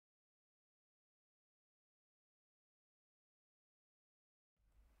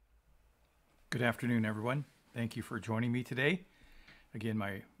Good afternoon, everyone. Thank you for joining me today. Again,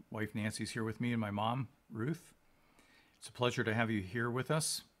 my wife Nancy's here with me and my mom, Ruth. It's a pleasure to have you here with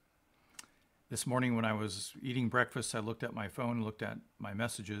us. This morning when I was eating breakfast, I looked at my phone, looked at my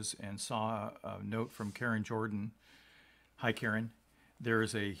messages, and saw a note from Karen Jordan. Hi, Karen. There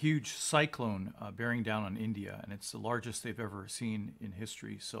is a huge cyclone bearing down on India, and it's the largest they've ever seen in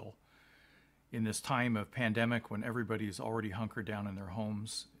history. So in this time of pandemic, when everybody is already hunkered down in their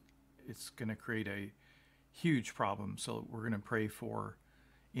homes, it's going to create a huge problem. So we're going to pray for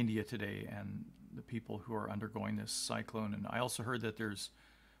India today and the people who are undergoing this cyclone. And I also heard that there's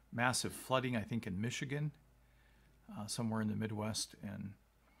massive flooding, I think in Michigan, somewhere in the Midwest. And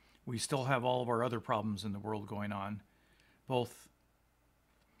we still have all of our other problems in the world going on, both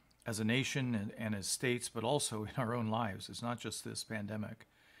as a nation and as states, but also in our own lives. It's not just this pandemic.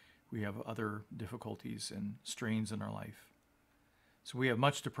 We have other difficulties and strains in our life. So we have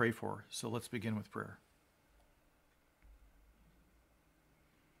much to pray for. So let's begin with prayer.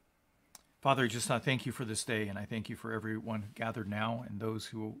 Father, I thank you for this day, and I thank you for everyone gathered now and those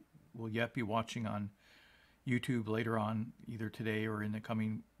who will yet be watching on YouTube later on, either today or in the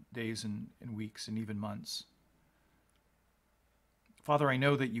coming days and weeks and even months. Father, I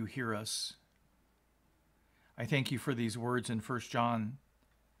know that you hear us. I thank you for these words in 1 John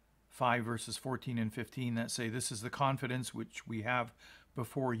 5 verses 14 and 15 that say, "This is the confidence which we have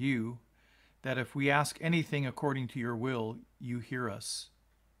before you, that if we ask anything according to your will, you hear us.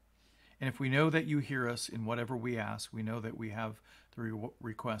 And if we know that you hear us in whatever we ask, we know that we have the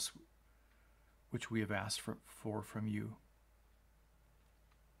requests which we have asked for from you."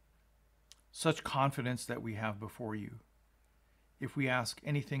 Such confidence that we have before you, if we ask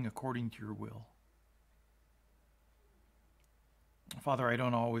anything according to your will. Father, I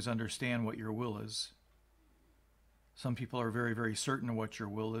don't always understand what your will is. Some people are very, very certain of what your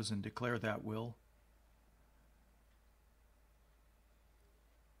will is and declare that will.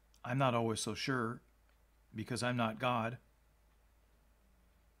 I'm not always so sure because I'm not God.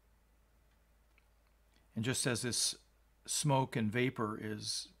 And just as this smoke and vapor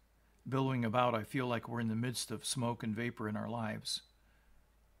is billowing about, I feel like we're in the midst of smoke and vapor in our lives.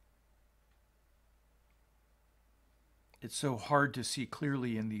 It's so hard to see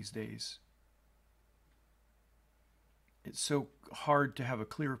clearly in these days. It's so hard to have a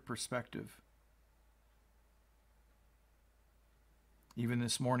clear perspective. Even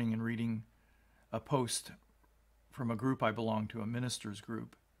this morning in reading a post from a group I belong to, a minister's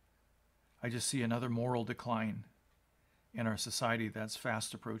group, I just see another moral decline in our society that's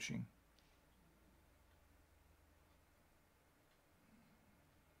fast approaching.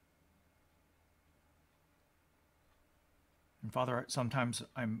 And Father, sometimes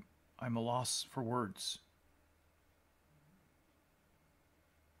I'm a loss for words.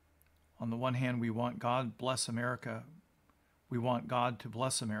 On the one hand, we want God bless America. We want God to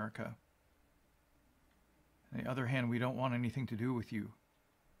bless America. On the other hand, we don't want anything to do with you.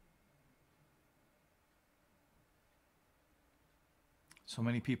 So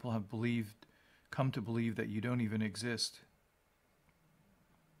many people have come to believe that you don't even exist.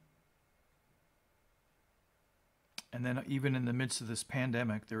 And then even in the midst of this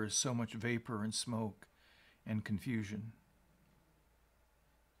pandemic, there is so much vapor and smoke and confusion.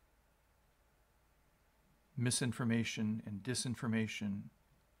 Misinformation and disinformation.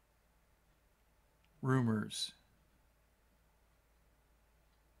 Rumors.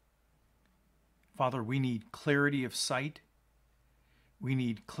 Father, we need clarity of sight. We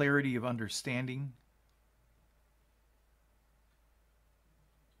need clarity of understanding.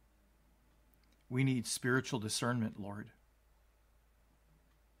 We need spiritual discernment, Lord.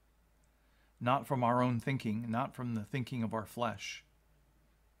 Not from our own thinking, not from the thinking of our flesh,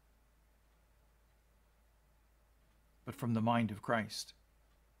 but from the mind of Christ.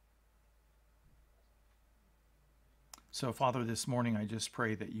 So, Father, this morning I just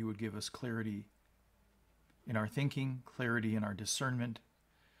pray that you would give us clarity in our thinking, clarity in our discernment,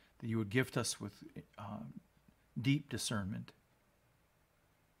 that you would gift us with deep discernment.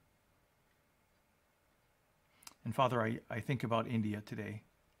 And Father, I think about India today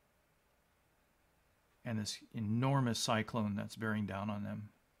and this enormous cyclone that's bearing down on them.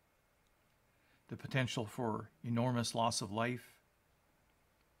 The potential for enormous loss of life,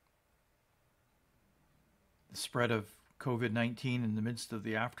 the spread of COVID-19 in the midst of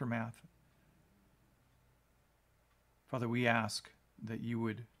the aftermath. Father, we ask that you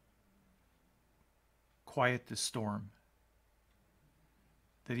would quiet the storm,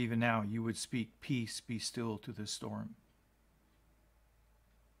 that even now you would speak, "Peace, be still," to this storm.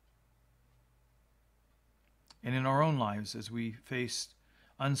 And in our own lives, as we face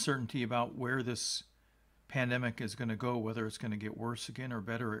uncertainty about where this pandemic is going to go, whether it's going to get worse again or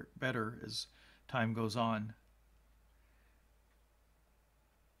better as time goes on.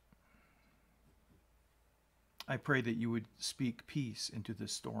 I pray that you would speak peace into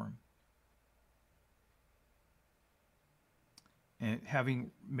this storm. And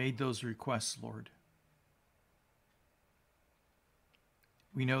having made those requests, Lord,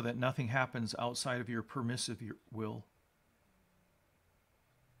 we know that nothing happens outside of your permissive will.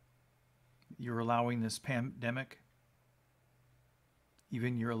 You're allowing this pandemic,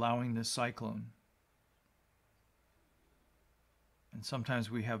 even you're allowing this cyclone. And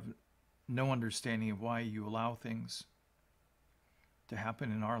sometimes we have no understanding of why you allow things to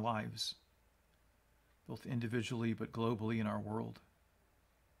happen in our lives, both individually but globally in our world.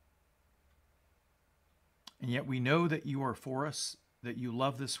 And yet we know that you are for us, that you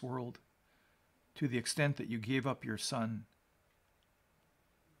love this world to the extent that you gave up your Son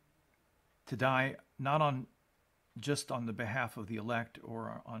to die not just on the behalf of the elect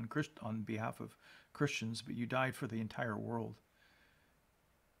or on behalf of Christians, but you died for the entire world,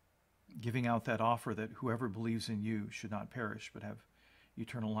 giving out that offer that whoever believes in you should not perish but have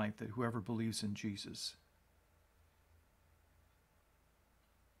eternal life, that whoever believes in Jesus.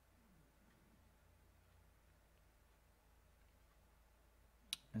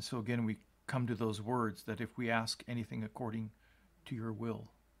 And so again, we come to those words that if we ask anything according to your will,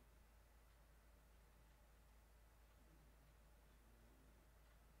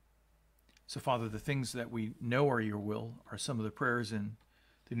 so, Father, the things that we know are your will are some of the prayers in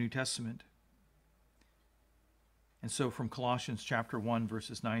the New Testament. And so from Colossians chapter 1,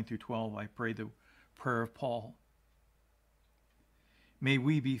 verses 9 through 12, I pray the prayer of Paul. May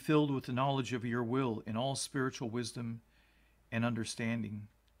we be filled with the knowledge of your will in all spiritual wisdom and understanding.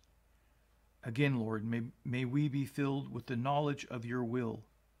 Again, Lord, may we be filled with the knowledge of your will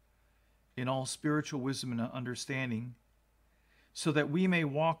in all spiritual wisdom and understanding, so that we may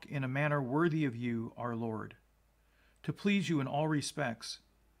walk in a manner worthy of you, our Lord, to please you in all respects,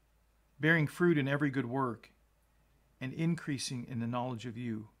 bearing fruit in every good work, and increasing in the knowledge of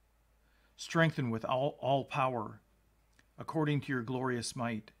you, strengthened with all power, according to your glorious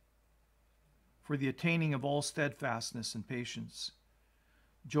might, for the attaining of all steadfastness and patience,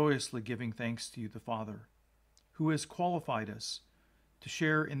 joyously giving thanks to you, the Father, who has qualified us to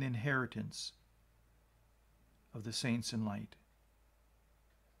share in the inheritance of the saints in light.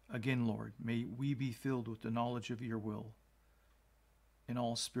 Again, Lord, may we be filled with the knowledge of your will in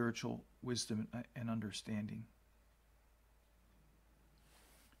all spiritual wisdom and understanding.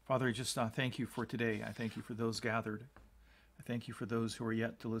 Father, I just thank you for today. I thank you for those gathered. I thank you for those who are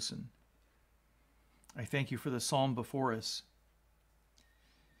yet to listen. I thank you for the psalm before us.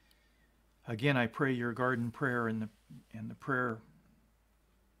 Again, I pray your garden prayer and the prayer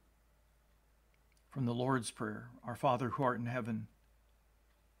from the Lord's Prayer. Our Father who art in heaven,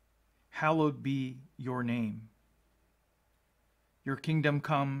 hallowed be your name. Your kingdom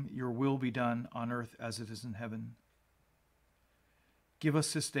come, your will be done on earth as it is in heaven. Give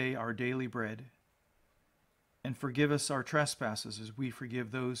us this day our daily bread, and forgive us our trespasses as we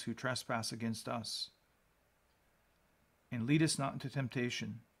forgive those who trespass against us. And lead us not into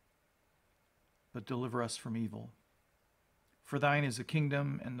temptation, but deliver us from evil. For thine is the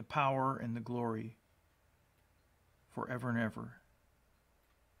kingdom and the power and the glory forever and ever.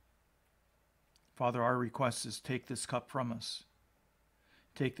 Father, our request is take this cup from us.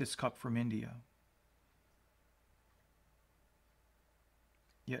 Take this cup from India.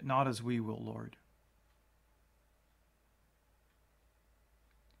 Yet not as we will, Lord.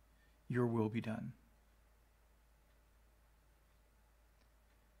 Your will be done.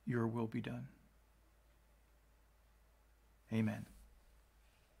 Your will be done. Amen.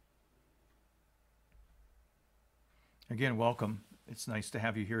 Again, welcome. It's nice to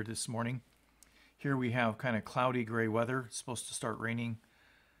have you here this morning. Here we have kind of cloudy gray weather. It's supposed to start raining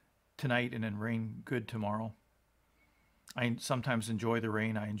tonight and then rain good tomorrow. I sometimes enjoy the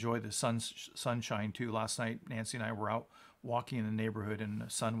rain. I enjoy the sunshine too. Last night, Nancy and I were out walking in the neighborhood, and the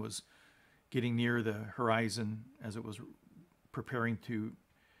sun was getting near the horizon as it was preparing to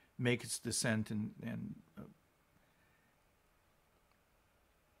make its descent, and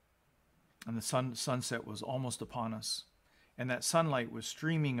the sunset was almost upon us. And that sunlight was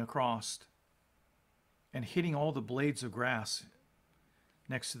streaming across and hitting all the blades of grass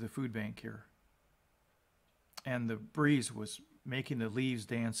next to the food bank here. And the breeze was making the leaves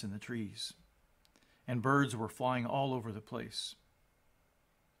dance in the trees. And birds were flying all over the place.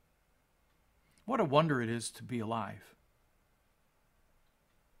 What a wonder it is to be alive.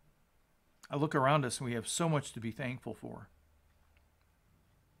 I look around us and we have so much to be thankful for.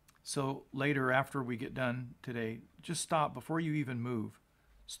 So later, after we get done today, just stop before you even move.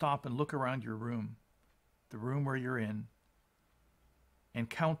 Stop and look around your room, the room where you're in, and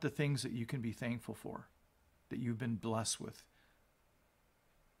count the things that you can be thankful for, that you've been blessed with.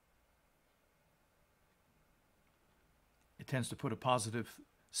 It tends to put a positive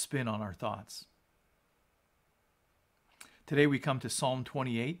spin on our thoughts. Today we come to Psalm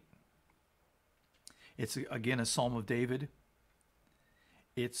 28. It's again a Psalm of David.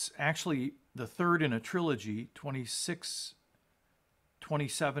 It's actually the third in a trilogy. 26,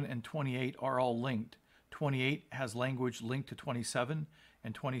 27, and 28 are all linked. 28 has language linked to 27,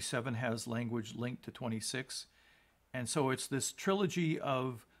 and 27 has language linked to 26. And so it's this trilogy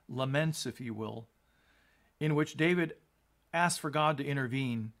of laments, if you will, in which David asks for God to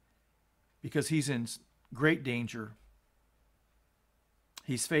intervene because he's in great danger.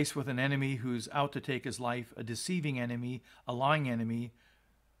 He's faced with an enemy who's out to take his life, a deceiving enemy, a lying enemy,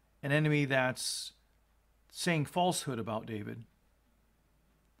 an enemy that's saying falsehood about David.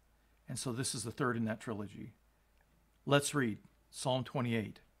 And so this is the third in that trilogy. Let's read Psalm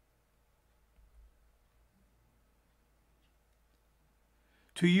 28.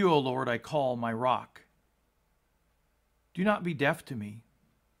 To you, O Lord, I call, my rock. Do not be deaf to me.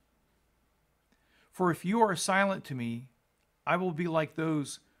 For if you are silent to me, I will be like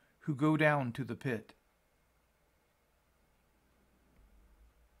those who go down to the pit.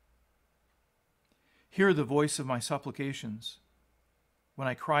 Hear the voice of my supplications when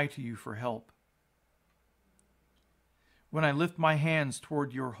I cry to you for help. When I lift my hands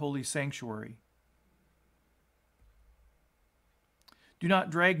toward your holy sanctuary. Do not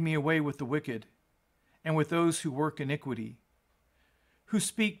drag me away with the wicked and with those who work iniquity, who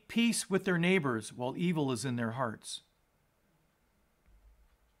speak peace with their neighbors while evil is in their hearts.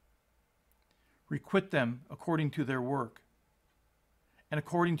 Requite them according to their work and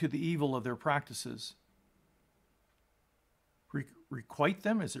according to the evil of their practices. Requite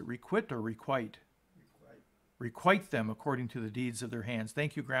them? Is it requite or requite? Requite them according to the deeds of their hands.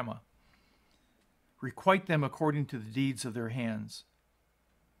 Thank you, Grandma. Requite them according to the deeds of their hands.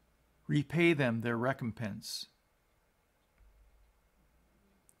 Repay them their recompense.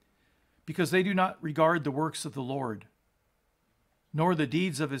 Because they do not regard the works of the Lord, nor the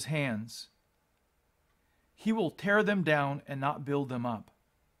deeds of his hands. He will tear them down and not build them up.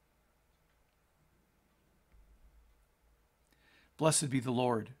 Blessed be the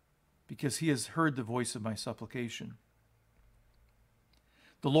Lord, because he has heard the voice of my supplication.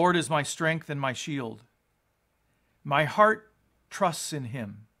 The Lord is my strength and my shield. My heart trusts in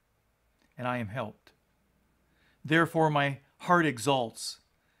him, and I am helped. Therefore my heart exalts,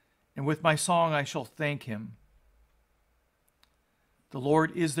 and with my song I shall thank him. The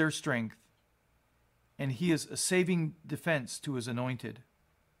Lord is their strength, and he is a saving defense to his anointed.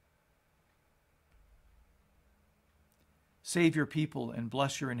 Save your people and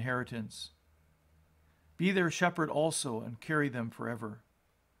bless your inheritance. Be their shepherd also and carry them forever.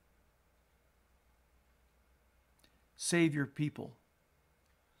 Save your people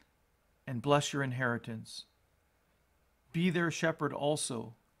and bless your inheritance. Be their shepherd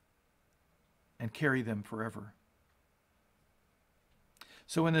also and carry them forever.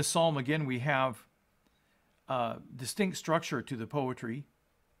 So in this psalm, again, we have a distinct structure to the poetry,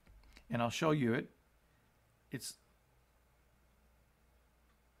 and I'll show you it. It's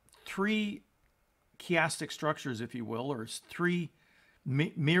three chiastic structures, if you will, or three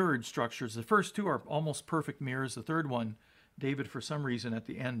mirrored structures. The first two are almost perfect mirrors. The third one, David, for some reason, at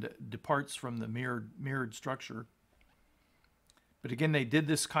the end, departs from the mirrored structure. But again, they did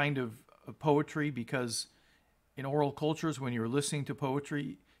this kind of poetry because in oral cultures, when you were listening to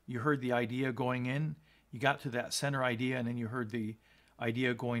poetry, you heard the idea going in, you got to that center idea, and then you heard the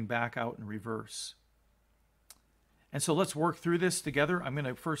idea going back out in reverse. And so let's work through this together. I'm going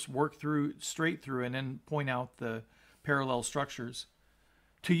to first work straight through and then point out the parallel structures.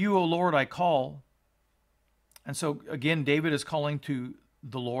 To you, O Lord, I call. And so again, David is calling to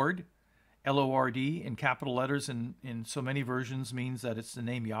the Lord. L-O-R-D in capital letters in so many versions means that it's the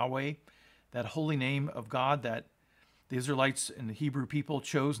name Yahweh, that holy name of God that the Israelites and the Hebrew people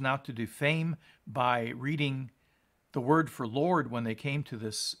chose not to defame by reading the word for Lord when they came to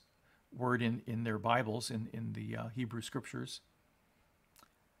this word in their Bibles, in the Hebrew scriptures.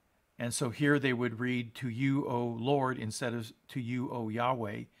 And so here they would read, to you, O Lord, instead of to you, O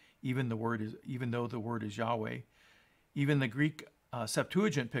Yahweh, even though the word is Yahweh. Even the Greek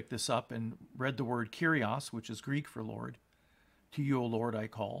Septuagint picked this up and read the word Kyrios, which is Greek for Lord. To you, O Lord, I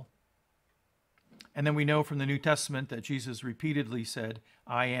call. And then we know from the New Testament that Jesus repeatedly said,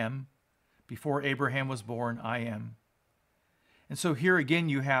 I am. Before Abraham was born, I am. And so here again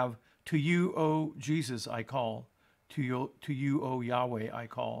you have, to you, O Jesus, I call. To you, O Yahweh, I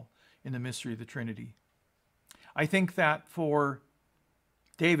call, in the mystery of the Trinity. I think that for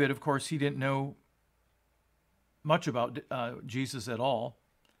David, of course, he didn't know much about Jesus at all,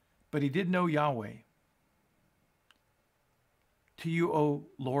 but he did know Yahweh. To you, O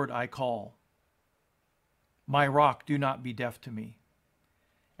Lord, I call. My rock, do not be deaf to me.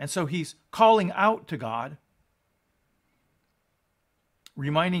 And so he's calling out to God,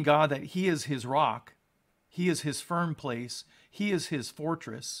 reminding God that he is his rock, he is his firm place, he is his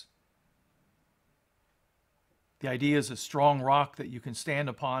fortress. The idea is a strong rock that you can stand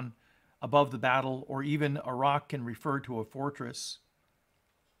upon above the battle, or even a rock can refer to a fortress.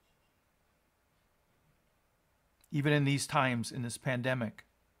 Even in these times, in this pandemic,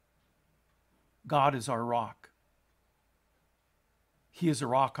 God is our rock. He is a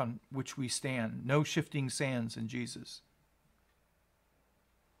rock on which we stand. No shifting sands in Jesus.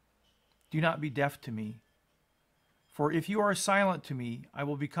 Do not be deaf to me. For if you are silent to me, I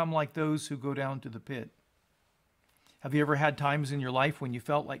will become like those who go down to the pit. Have you ever had times in your life when you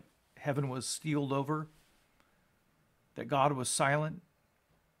felt like heaven was sealed over? That God was silent?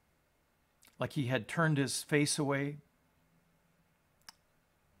 Like he had turned his face away?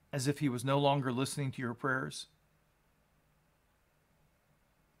 As if he was no longer listening to your prayers?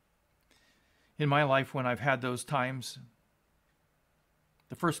 In my life, when I've had those times,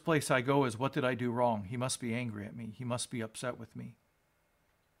 the first place I go is, what did I do wrong? He must be angry at me. He must be upset with me.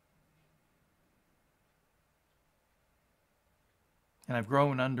 And I've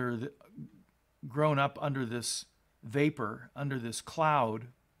grown up under this vapor, under this cloud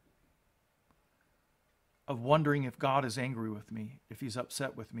of wondering if God is angry with me, if he's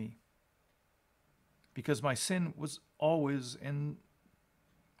upset with me. Because my sin was always, and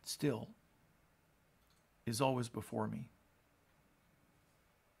still is always, before me.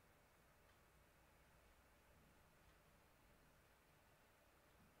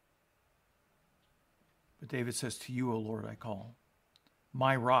 But David says, to you, O Lord, I call.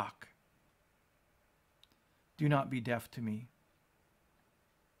 My rock. Do not be deaf to me.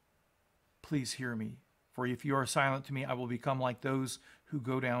 Please hear me. For if you are silent to me, I will become like those who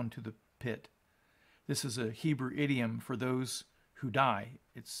go down to the pit. This is a Hebrew idiom for those who die.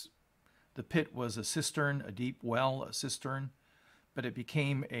 The pit was a cistern, a deep well, a cistern, but it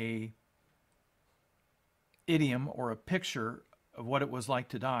became a idiom or a picture of what it was like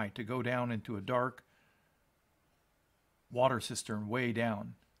to die, to go down into a dark water cistern way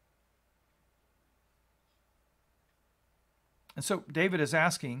down. And so David is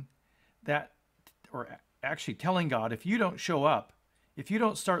asking that, or actually telling God, if you don't show up, if you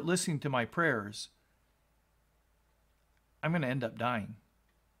don't start listening to my prayers, I'm going to end up dying.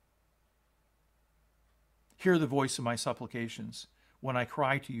 Hear the voice of my supplications when I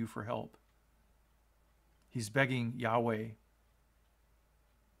cry to you for help. He's begging Yahweh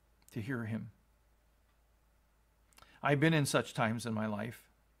to hear him. I've been in such times in my life.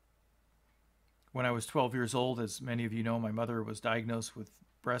 When I was 12 years old, as many of you know, my mother was diagnosed with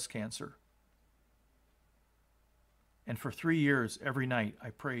breast cancer. And for 3 years, every night, I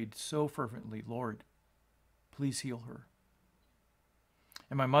prayed so fervently, Lord, please heal her.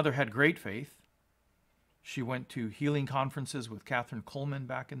 And my mother had great faith. She went to healing conferences with Catherine Coleman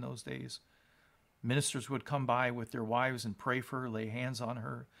back in those days. Ministers would come by with their wives and pray for her, lay hands on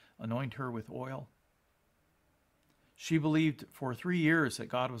her, anoint her with oil. She believed for 3 years that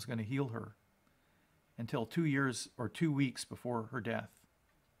God was going to heal her until 2 weeks before her death.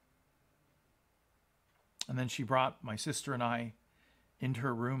 And then she brought my sister and I into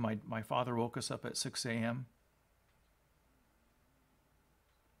her room. My father woke us up at 6 a.m.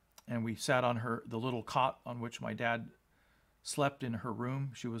 And we sat on the little cot on which my dad slept in her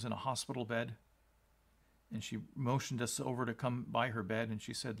room. She was in a hospital bed. And she motioned us over to come by her bed. And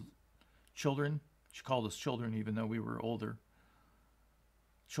she said, children, she called us children even though we were older.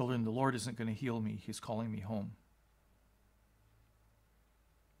 Children, the Lord isn't going to heal me. He's calling me home.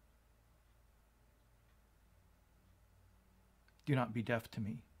 Do not be deaf to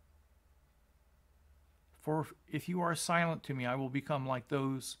me. For if you are silent to me, I will become like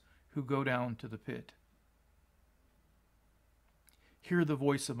those who go down to the pit. Hear the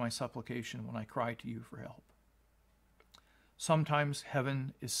voice of my supplication when I cry to you for help. Sometimes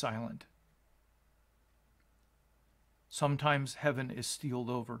heaven is silent. Sometimes heaven is sealed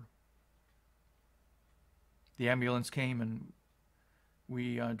over. The ambulance came and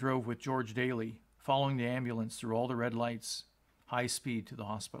we drove with George Daly, following the ambulance through all the red lights, high speed to the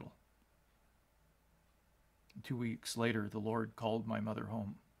hospital. 2 weeks later, the Lord called my mother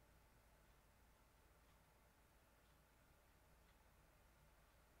home.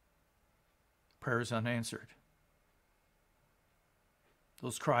 prayers unanswered,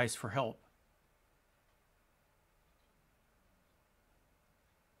 those cries for help.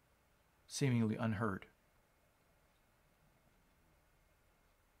 Seemingly unheard.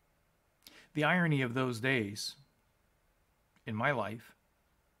 The irony of those days in my life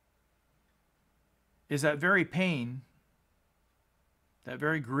is that very pain, that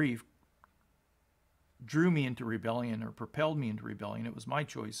very grief, drew me into rebellion or propelled me into rebellion. It was my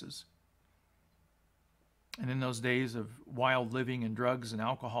choices. And in those days of wild living and drugs and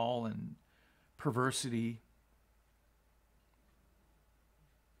alcohol and perversity,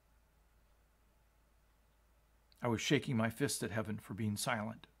 I was shaking my fist at heaven for being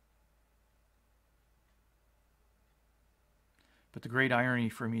silent. But the great irony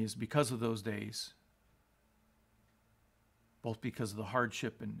for me is because of those days, both because of the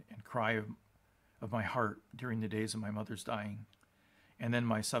hardship and cry of my heart during the days of my mother's dying, and then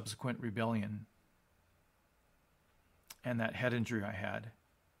my subsequent rebellion and that head injury I had,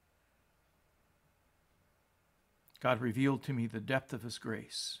 God revealed to me the depth of His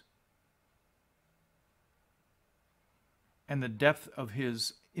grace and the depth of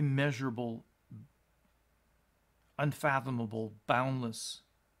His immeasurable, unfathomable, boundless,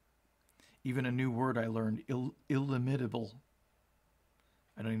 even a new word I learned, illimitable.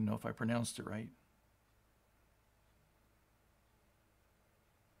 I don't even know if I pronounced it right.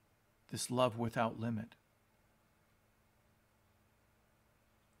 This love without limit.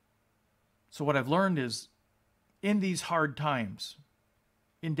 So what I've learned is, in these hard times,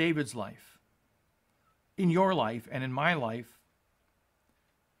 in David's life, in your life and in my life,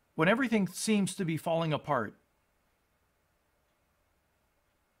 when everything seems to be falling apart,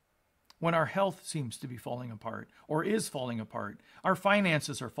 when our health seems to be falling apart or is falling apart, our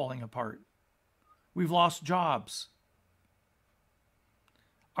finances are falling apart, we've lost jobs,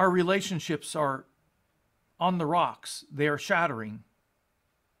 our relationships are on the rocks, they are shattering.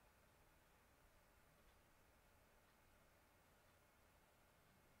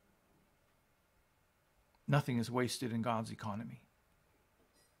 Nothing is wasted in God's economy.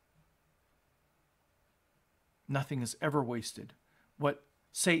 Nothing is ever wasted. What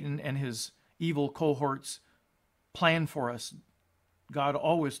Satan and his evil cohorts plan for us, God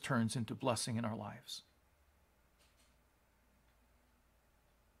always turns into blessing in our lives.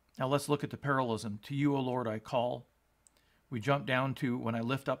 Now let's look at the parallelism. To you, O Lord, I call. We jump down to when I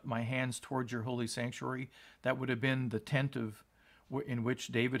lift up my hands towards your holy sanctuary. That would have been the tent in which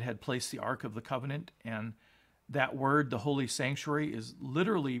David had placed the Ark of the Covenant. And that word, the holy sanctuary, is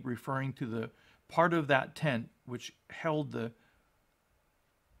literally referring to the part of that tent which held the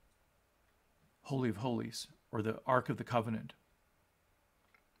Holy of Holies, or the Ark of the Covenant.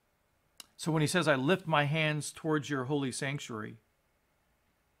 So when he says, I lift my hands towards your holy sanctuary,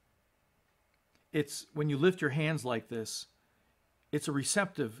 it's when you lift your hands like this, it's a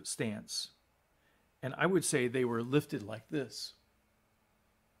receptive stance. And I would say they were lifted like this.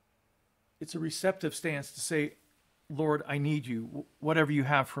 It's a receptive stance to say, Lord, I need you. Whatever you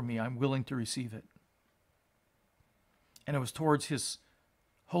have for me, I'm willing to receive it. And it was towards his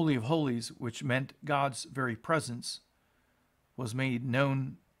Holy of Holies, which meant God's very presence was made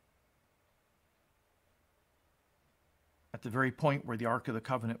known at the very point where the Ark of the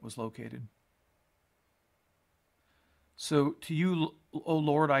Covenant was located. So to you, O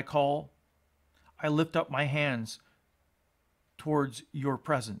Lord, I call. I lift up my hands towards your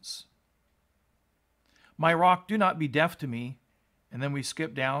presence. My rock, do not be deaf to me. And then we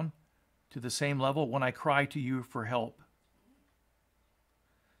skip down to the same level when I cry to you for help.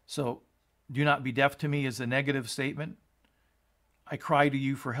 So do not be deaf to me is a negative statement. I cry to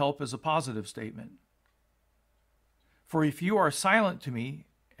you for help is a positive statement. For if you are silent to me,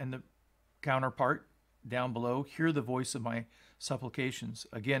 and the counterpart down below, hear the voice of my supplications.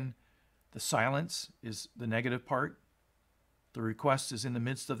 Again, the silence is the negative part. The request is in the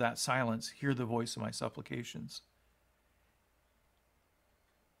midst of that silence, hear the voice of my supplications.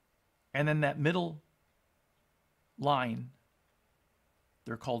 And then that middle line,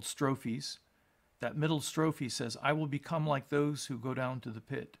 they're called strophes. That middle strophe says, I will become like those who go down to the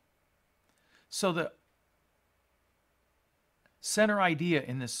pit. So the center idea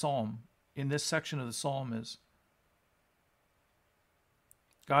in this psalm, in this section of the psalm is,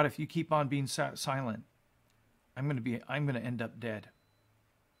 God, if you keep on being silent, I'm going to end up dead.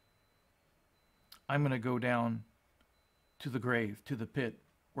 I'm going to go down to the grave, to the pit,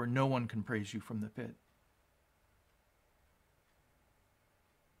 where no one can praise you from the pit.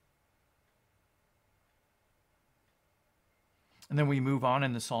 And then we move on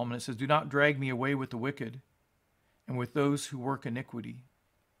in the psalm, and it says, do not drag me away with the wicked and with those who work iniquity.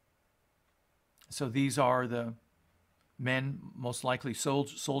 So these are the men, most likely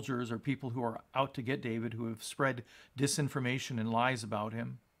soldiers or people who are out to get David, who have spread disinformation and lies about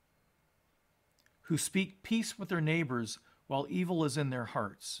him, who speak peace with their neighbors while evil is in their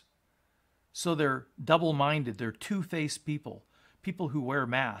hearts. So they're double-minded, they're two-faced people, people who wear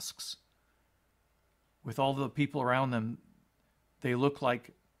masks. With all the people around them, they look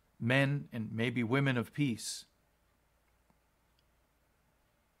like men and maybe women of peace.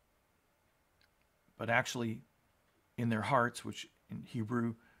 But actually, in their hearts, which in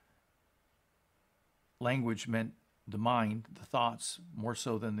Hebrew language meant the mind, the thoughts, more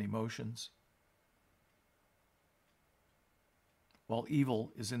so than the emotions, while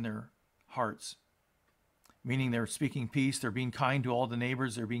evil is in their hearts, meaning they're speaking peace, they're being kind to all the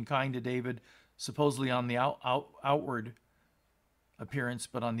neighbors, they're being kind to David, supposedly on the outward appearance,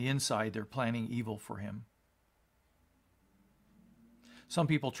 but on the inside they're planning evil for him. Some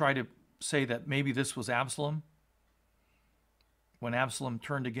people try to say that maybe this was Absalom, when Absalom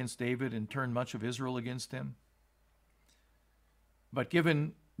turned against David and turned much of Israel against him. But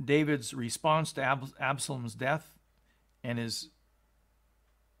given David's response to Absalom's death and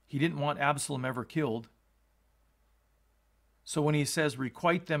he didn't want Absalom ever killed. So when he says,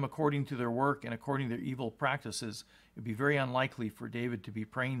 requite them according to their work and according to their evil practices, it'd be very unlikely for David to be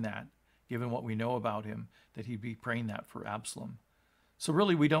praying that, given what we know about him, that he'd be praying that for Absalom. So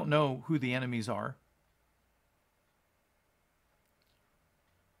really, we don't know who the enemies are.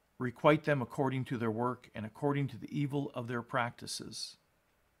 Requite them according to their work and according to the evil of their practices.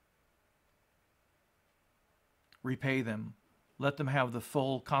 Repay them. Let them have the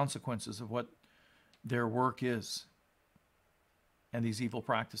full consequences of what their work is and these evil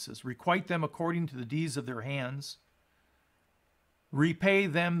practices. Requite them according to the deeds of their hands. Repay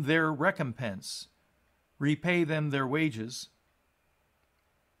them their recompense. Repay them their wages,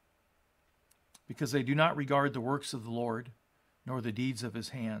 because they do not regard the works of the Lord, nor the deeds of his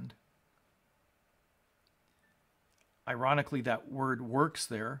hand. Ironically, that word works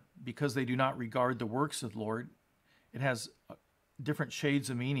there, because they do not regard the works of the Lord, it has different shades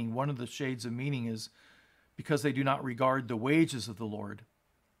of meaning. One of the shades of meaning is because they do not regard the wages of the Lord.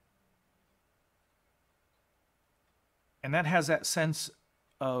 And that has that sense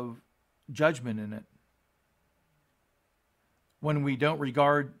of judgment in it. When we don't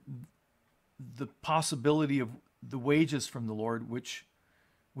regard the possibility of the wages from the Lord, which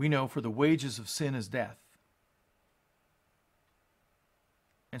we know for the wages of sin is death.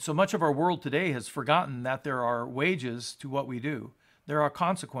 And so much of our world today has forgotten that there are wages to what we do. There are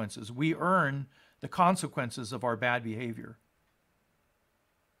consequences. We earn the consequences of our bad behavior.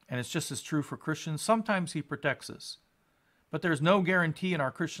 And it's just as true for Christians. Sometimes he protects us. But there's no guarantee in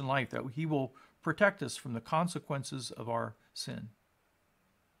our Christian life that he will protect us from the consequences of our sin.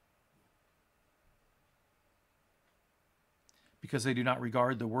 Because they do not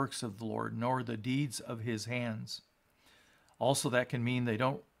regard the works of the Lord, nor the deeds of his hands. Also, that can mean they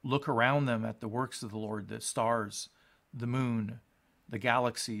don't look around them at the works of the Lord, the stars, the moon, the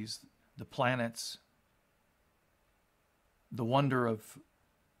galaxies, the planets, the wonder of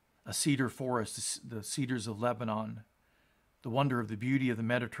a cedar forest, the cedars of Lebanon, the wonder of the beauty of the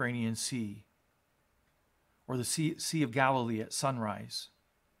Mediterranean Sea, or the Sea of Galilee at sunrise,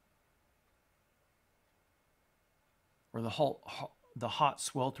 or the hot,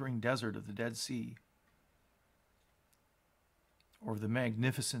 sweltering desert of the Dead Sea, or the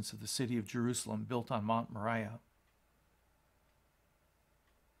magnificence of the city of Jerusalem built on Mount Moriah.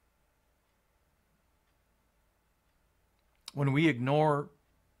 When we ignore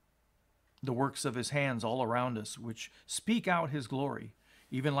the works of his hands all around us, which speak out his glory,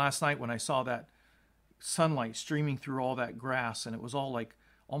 even last night when I saw that sunlight streaming through all that grass and it was all like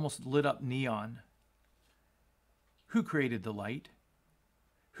almost lit up neon. Who created the light?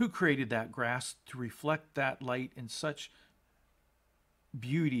 Who created that grass to reflect that light in such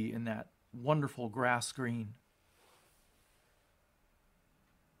beauty in that wonderful grass green?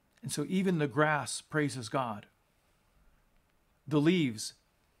 And so even the grass praises God. The leaves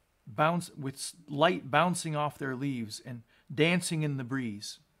bounce with light bouncing off their leaves and dancing in the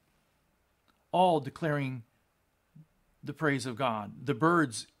breeze, all declaring the praise of God. The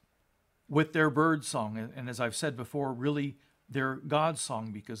birds with their bird song, and as I've said before, really their God's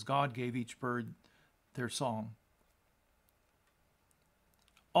song, because God gave each bird their song.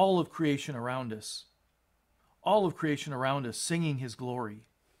 All of creation around us singing his glory.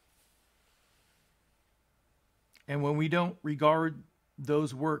 And when we don't regard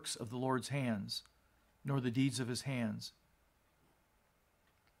those works of the Lord's hands, nor the deeds of his hands,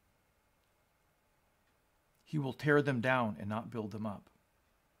 he will tear them down and not build them up.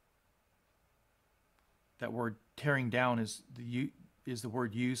 That word tearing down is the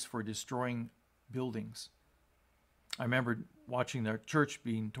word used for destroying buildings. I remember watching the church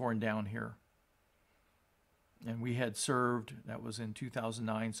being torn down here. And we had served, that was in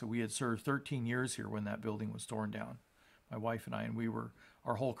 2009, so we had served 13 years here when that building was torn down. My wife and I, and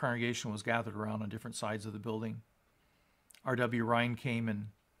our whole congregation was gathered around on different sides of the building. R.W. Ryan came, and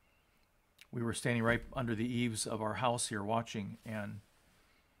we were standing right under the eaves of our house here watching, and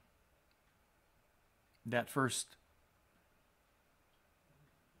that first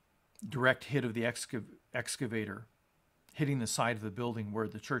direct hit of the excavator hitting the side of the building where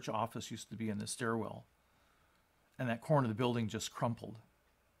the church office used to be in the stairwell, and that corner of the building just crumpled.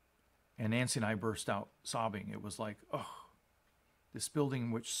 And Nancy and I burst out sobbing. It was like, oh, this building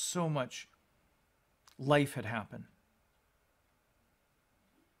in which so much life had happened.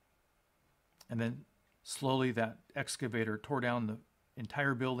 And then slowly that excavator tore down the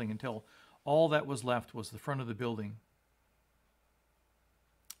entire building until all that was left was the front of the building.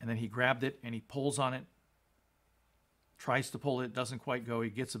 And then he grabbed it and he pulls on it, tries to pull it, doesn't quite go. He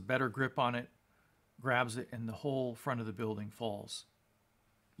gets a better grip on it, grabs it, and the whole front of the building falls,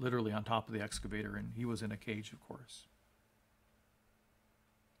 literally on top of the excavator, and he was in a cage, of course.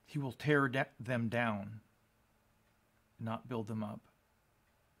 He will tear them down, not build them up.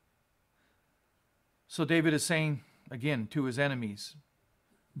 So David is saying, again, to his enemies,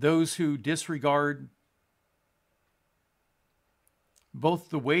 those who disregard both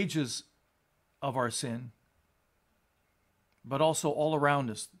the wages of our sin, but also all around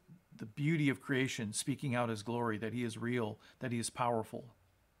us, the beauty of creation speaking out his glory, that he is real, that he is powerful.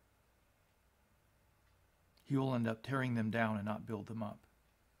 He will end up tearing them down and not build them up.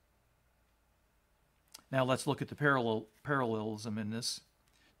 Now let's look at the parallelism in this.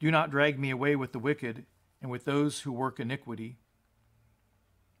 Do not drag me away with the wicked and with those who work iniquity.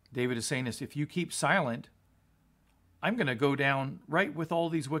 David is saying this, if you keep silent, I'm going to go down right with all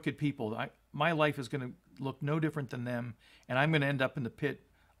these wicked people. My life is going to look no different than them, and I'm going to end up in the pit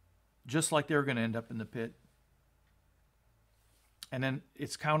just like they're going to end up in the pit. And then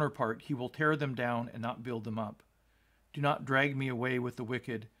its counterpart, he will tear them down and not build them up. Do not drag me away with the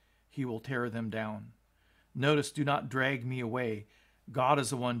wicked, he will tear them down. Notice, do not drag me away. God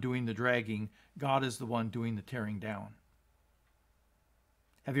is the one doing the dragging. God is the one doing the tearing down.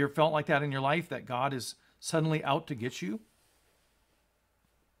 Have you ever felt like that in your life, that God is suddenly out to get you?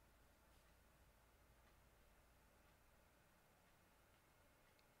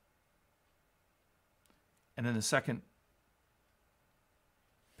 And then the second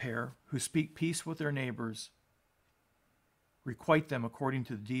pair, who speak peace with their neighbors, requite them according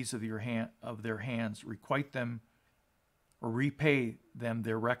to the deeds of their hands. Requite them or repay them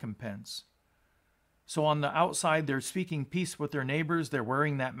their recompense. So on the outside, they're speaking peace with their neighbors. They're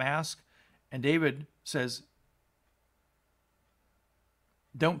wearing that mask. And David says,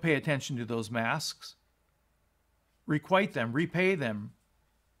 don't pay attention to those masks. Requite them, repay them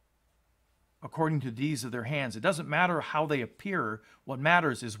according to the deeds of their hands. It doesn't matter how they appear. What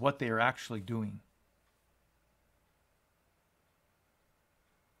matters is what they are actually doing.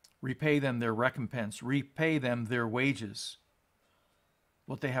 Repay them their recompense. Repay them their wages,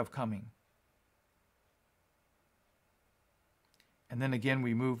 what they have coming. And then again,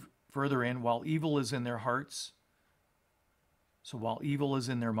 we move further in. While evil is in their hearts, so while evil is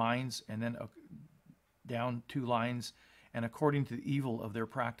in their minds, and then down 2 lines, and according to the evil of their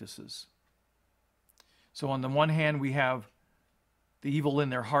practices. So on the one hand, we have the evil in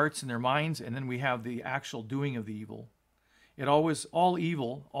their hearts and their minds, and then we have the actual doing of the evil. All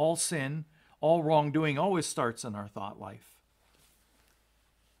evil, all sin, all wrongdoing always starts in our thought life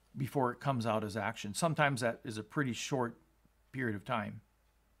before it comes out as action. Sometimes that is a pretty short period of time.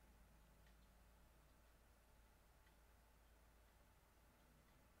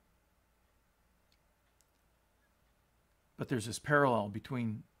 But there's this parallel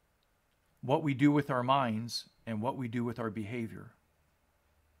between what we do with our minds and what we do with our behavior.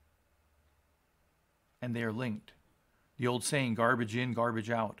 And they are linked. The old saying, garbage in,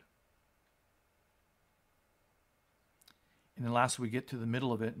 garbage out. And then last we get to the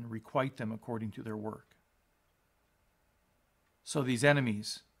middle of it and requite them according to their work. So these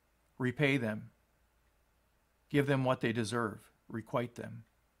enemies, repay them. Give them what they deserve. Requite them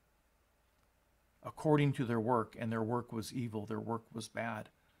according to their work. And their work was evil. Their work was bad.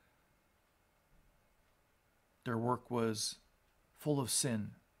 Their work was full of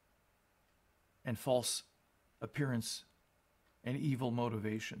sin and false appearance and evil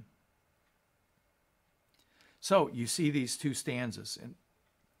motivation. So you see these 2 stanzas, and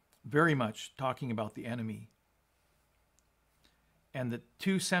very much talking about the enemy. And the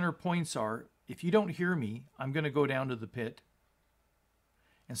 2 center points are, if you don't hear me, I'm going to go down to the pit.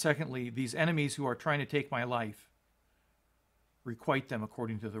 And secondly, these enemies who are trying to take my life, requite them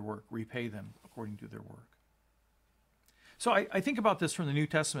according to their work, repay them according to their work. So I think about this from the New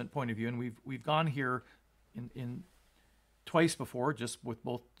Testament point of view, and we've gone here in twice before, just with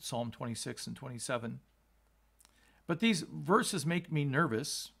both Psalm 26 and 27. But these verses make me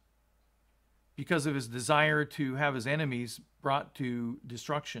nervous because of his desire to have his enemies brought to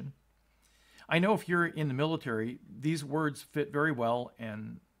destruction. I know if you're in the military, these words fit very well,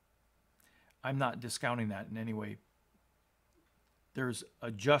 and I'm not discounting that in any way. There's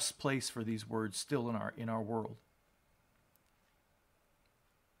a just place for these words still in our world.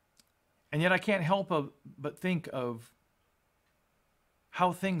 And yet I can't help but think of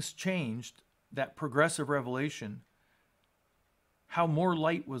how things changed, that progressive revelation, how more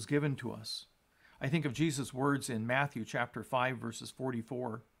light was given to us. I think of Jesus' words in Matthew chapter 5, verses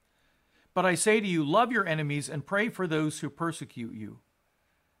 44. But I say to you, love your enemies and pray for those who persecute you.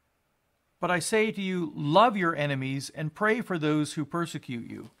 But I say to you, love your enemies and pray for those who persecute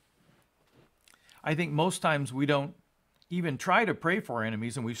you. I think most times we don't even try to pray for our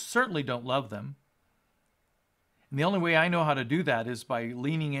enemies, and we certainly don't love them. And the only way I know how to do that is by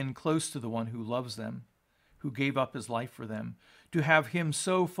leaning in close to the one who loves them, who gave up his life for them, to have him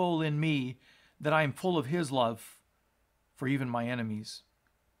so full in me that I am full of his love for even my enemies.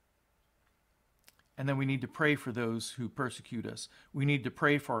 And then we need to pray for those who persecute us. We need to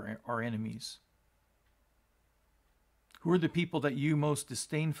pray for our enemies. Who are the people that you most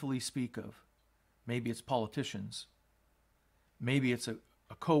disdainfully speak of? Maybe it's politicians. Maybe it's a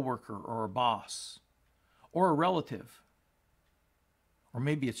coworker or a boss or a relative. Or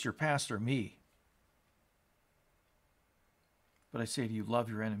maybe it's your pastor, me. But I say to you, love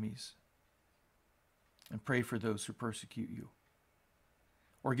your enemies and pray for those who persecute you.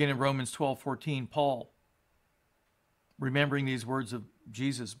 Or again in Romans 12:14, Paul, remembering these words of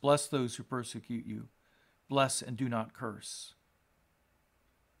Jesus, bless those who persecute you, bless and do not curse.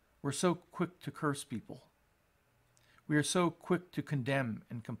 We're so quick to curse people. We are so quick to condemn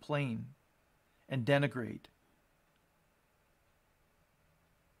and complain and denigrate.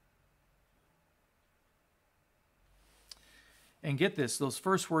 And get this, those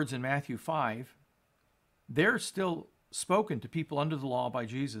first words in Matthew 5, they're still spoken to people under the law by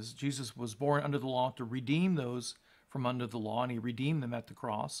Jesus. Jesus was born under the law to redeem those from under the law, and he redeemed them at the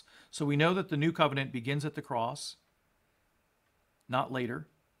cross. So we know that the new covenant begins at the cross, not later,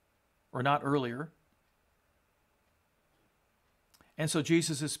 or not earlier. And so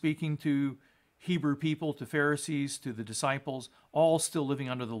Jesus is speaking to Hebrew people, to Pharisees, to the disciples, all still living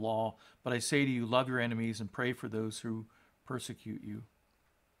under the law. But I say to you, love your enemies and pray for those who persecute you.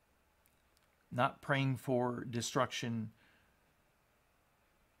 Not praying for destruction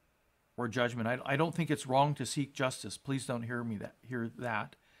or judgment. I don't think it's wrong to seek justice. Please don't hear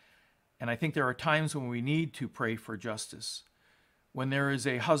that. And I think there are times when we need to pray for justice. When there is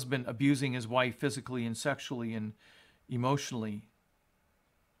a husband abusing his wife physically and sexually and emotionally,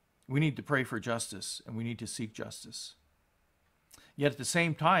 we need to pray for justice and we need to seek justice. Yet at the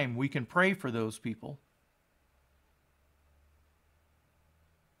same time, we can pray for those people.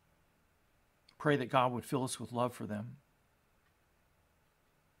 Pray that God would fill us with love for them.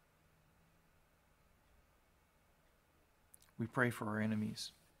 We pray for our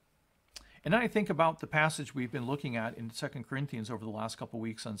enemies. And then I think about the passage we've been looking at in 2 Corinthians over the last couple of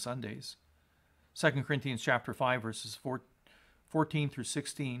weeks on Sundays. 2 Corinthians chapter 5, verses 14 through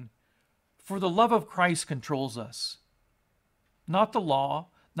 16. For the love of Christ controls us. Not the law,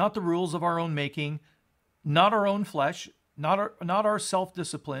 not the rules of our own making, not our own flesh, not our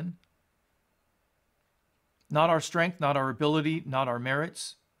self-discipline, not our strength, not our ability, not our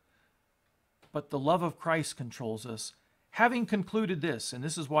merits, but the love of Christ controls us. Having concluded this, and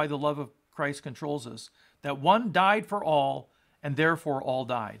this is why the love of Christ controls us, that one died for all, and therefore all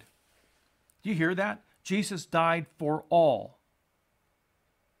died. Do you hear that? Jesus died for all.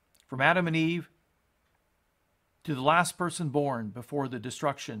 From Adam and Eve to the last person born before the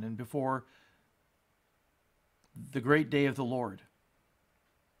destruction and before the great day of the Lord.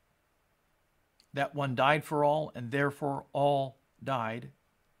 That one died for all, and therefore all died.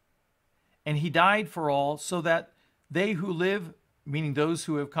 And he died for all so that they who live, meaning those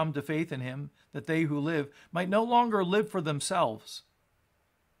who have come to faith in him, that they who live might no longer live for themselves,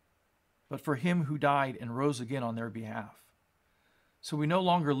 but for him who died and rose again on their behalf. So we no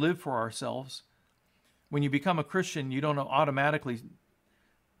longer live for ourselves. When you become a Christian, you don't automatically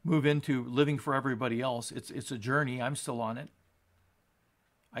move into living for everybody else. It's a journey. I'm still on it.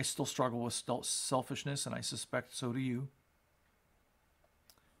 I still struggle with selfishness, and I suspect so do you.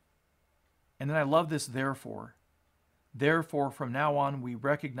 And then I love this therefore. Therefore, from now on, we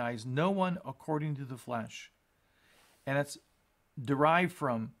recognize no one according to the flesh. And it's derived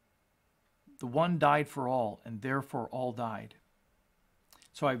from the one died for all, and therefore all died.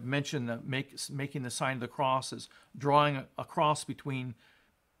 So I've mentioned that making the sign of the cross is drawing a cross between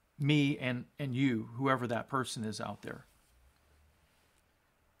me and you, whoever that person is out there.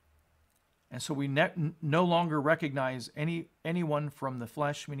 And so we no longer recognize anyone from the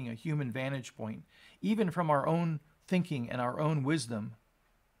flesh, meaning a human vantage point, even from our own thinking and our own wisdom.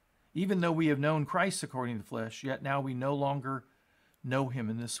 Even though we have known Christ according to the flesh, yet now we no longer know him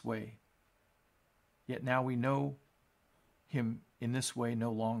in this way. Yet now we know him in this way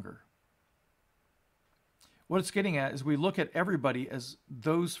no longer. What it's getting at is we look at everybody as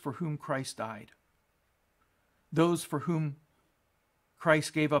those for whom Christ died. Those for whom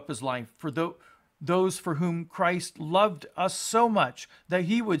Christ gave up his life. For those for whom Christ loved us so much that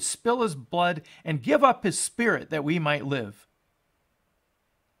he would spill his blood and give up his spirit that we might live.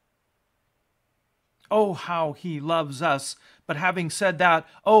 Oh, how he loves us. But having said that,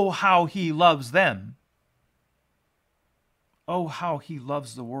 oh, how he loves them. Oh, how he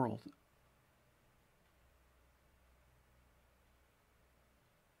loves the world.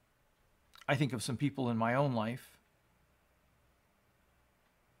 I think of some people in my own life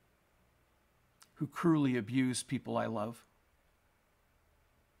who cruelly abuse people I love.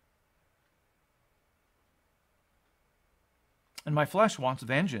 And my flesh wants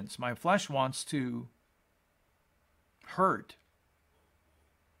vengeance. My flesh wants to hurt.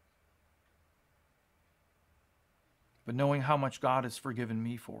 But knowing how much God has forgiven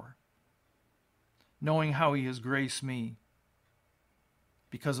me for, knowing how he has graced me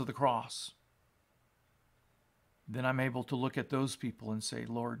because of the cross, then I'm able to look at those people and say,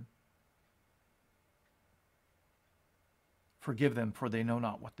 Lord, forgive them, for they know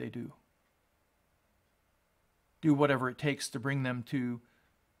not what they do. Do whatever it takes to bring them to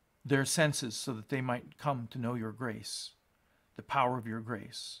their senses so that they might come to know your grace, the power of your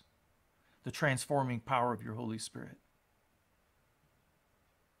grace, the transforming power of your Holy Spirit.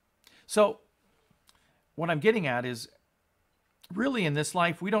 So, what I'm getting at is, really in this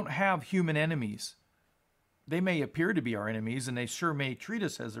life, we don't have human enemies. They may appear to be our enemies, and they sure may treat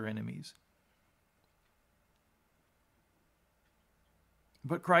us as their enemies.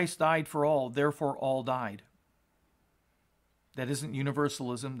 But Christ died for all, therefore all died. That isn't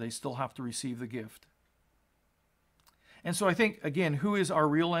universalism. They still have to receive the gift. And so I think, again, who is our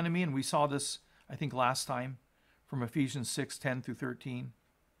real enemy? And we saw this, I think, last time from Ephesians 6:10 through 13.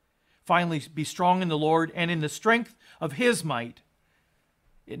 Finally, be strong in the Lord and in the strength of his might.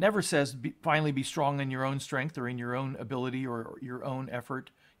 It never says finally be strong in your own strength or in your own ability or your own effort,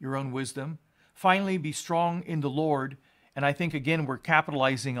 your own wisdom. Finally, be strong in the Lord. And I think, again, we're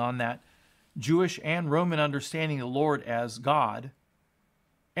capitalizing on that Jewish and Roman understanding of the Lord as God.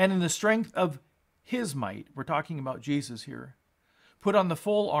 And in the strength of his might, we're talking about Jesus here. Put on the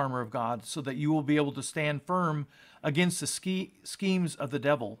full armor of God so that you will be able to stand firm against the schemes of the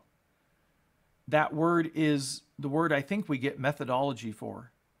devil. That word is the word I think we get methodology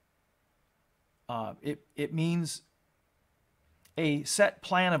for. It means a set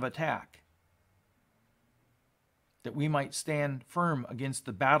plan of attack, that we might stand firm against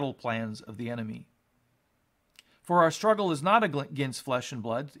the battle plans of the enemy. For our struggle is not against flesh and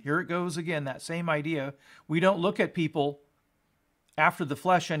blood. Here it goes again, that same idea. We don't look at people after the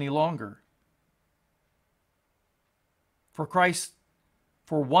flesh any longer.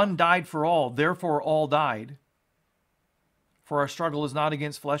 For one died for all, therefore all died. For our struggle is not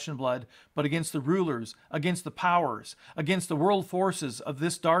against flesh and blood, but against the rulers, against the powers, against the world forces of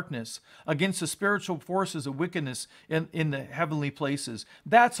this darkness, against the spiritual forces of wickedness in the heavenly places.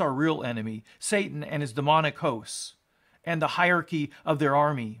 That's our real enemy, Satan and his demonic hosts, and the hierarchy of their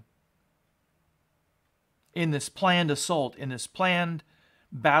army. In this planned assault, in this planned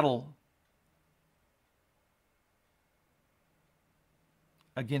battle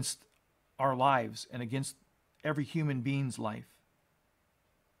against our lives and against every human being's life.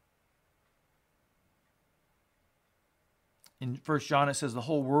 In 1 John it says the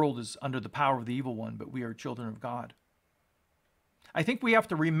whole world is under the power of the evil one, but we are children of God. I think we have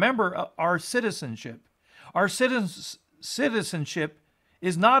to remember our citizenship. Our citizenship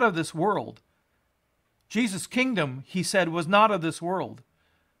is not of this world. Jesus' kingdom, he said, was not of this world.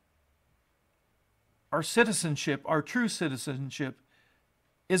 Our citizenship, our true citizenship,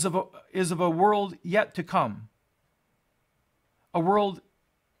 is of a world yet to come. A world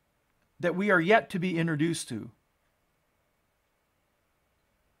that we are yet to be introduced to.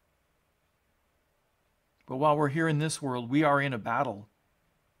 But while we're here in this world, we are in a battle.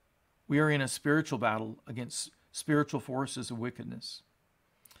 We are in a spiritual battle against spiritual forces of wickedness.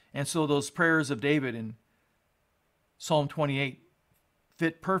 And so those prayers of David in Psalm 28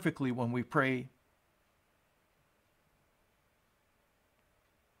 fit perfectly when we pray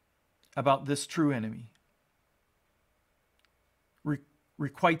about this true enemy.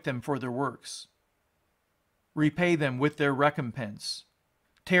 Requite them for their works. Repay them with their recompense.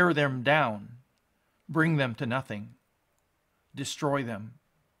 Tear them down. Bring them to nothing. Destroy them.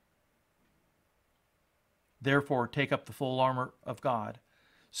 Therefore, take up the full armor of God,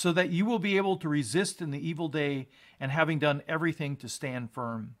 so that you will be able to resist in the evil day, and having done everything, to stand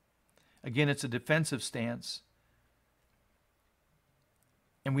firm. Again, it's a defensive stance.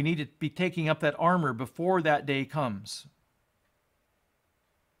 And we need to be taking up that armor before that day comes.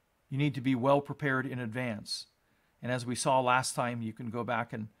 You need to be well prepared in advance. And as we saw last time, you can go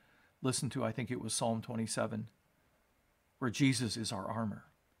back and listen to, I think it was Psalm 27, where Jesus is our armor.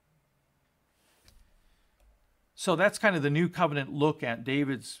 So that's kind of the new covenant look at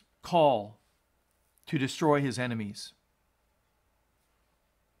David's call to destroy his enemies.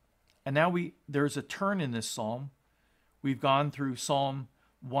 And now there's a turn in this psalm. We've gone through Psalm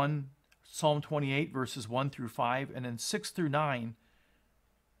 28, verses 1 through 5, and then 6 through 9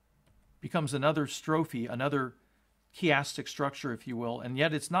 becomes another strophe, another chiastic structure, if you will, and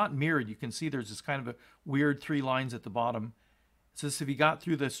yet it's not mirrored. You can see there's this kind of a weird 3 lines at the bottom. It's as if he got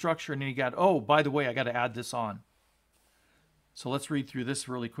through the structure and then he got, oh, by the way, I got to add this on. So let's read through this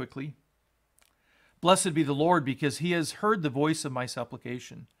really quickly. Blessed be the Lord, because he has heard the voice of my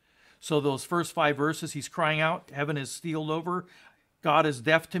supplication. So those first 5 verses, he's crying out, heaven is sealed over, God is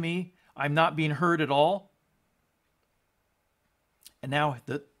deaf to me, I'm not being heard at all. And now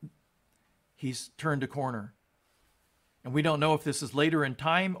he's turned a corner. And we don't know if this is later in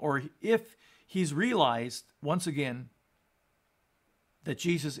time or if he's realized once again that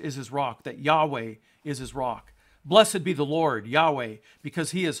Jesus is his rock, that Yahweh is his rock. Blessed be the Lord, Yahweh, because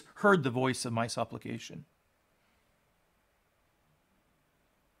he has heard the voice of my supplication.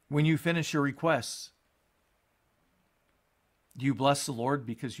 When you finish your requests, do you bless the Lord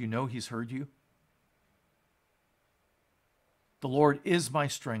because you know he's heard you? The Lord is my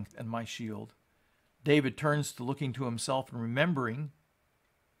strength and my shield. David turns to looking to himself and remembering.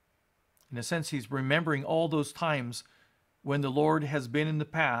 In a sense, he's remembering all those times when the Lord has been in the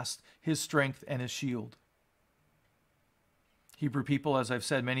past his strength and his shield. Hebrew people, as I've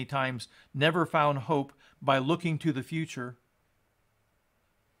said many times, never found hope by looking to the future.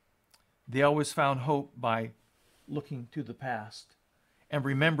 They always found hope by looking to the past and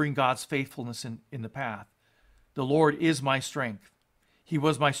remembering God's faithfulness in the past. The Lord is my strength. He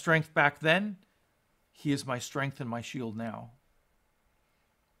was my strength back then. He is my strength and my shield now.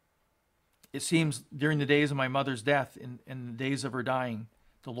 It seems during the days of my mother's death, in the days of her dying,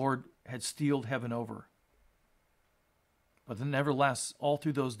 the Lord had steeled heaven over. But nevertheless, all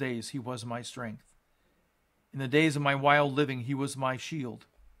through those days, he was my strength. In the days of my wild living, he was my shield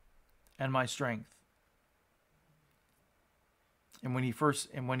and my strength. And when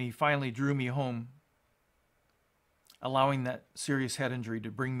he finally drew me home, allowing that serious head injury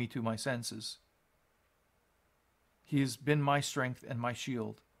to bring me to my senses, he has been my strength and my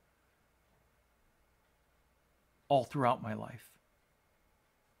shield all throughout my life.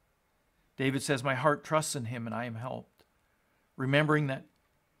 David says, my heart trusts in him and I am helped. Remembering that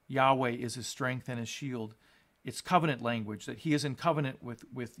Yahweh is his strength and his shield. It's covenant language, that he is in covenant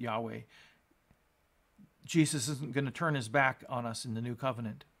with Yahweh. Jesus isn't going to turn his back on us in the new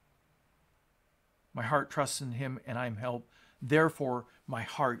covenant. My heart trusts in him and I am helped. Therefore, my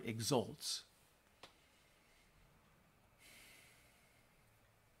heart exults.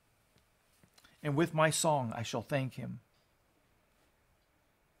 And with my song, I shall thank him.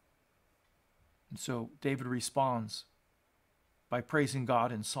 And so David responds by praising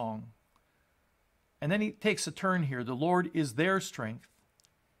God in song. And then he takes a turn here. The Lord is their strength.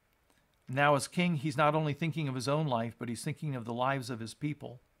 Now as king, he's not only thinking of his own life, but he's thinking of the lives of his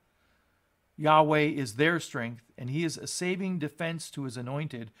people. Yahweh is their strength, and he is a saving defense to his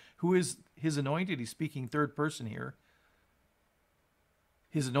anointed. Who is his anointed? He's speaking third person here.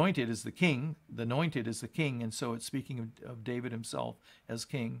 His anointed is the king. The anointed is the king, and so it's speaking of David himself as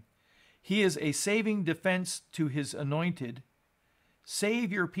king. He is a saving defense to his anointed.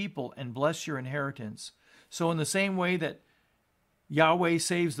 Save your people and bless your inheritance. So in the same way that Yahweh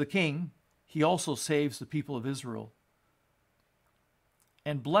saves the king, he also saves the people of Israel.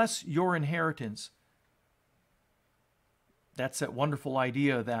 And bless your inheritance. That's that wonderful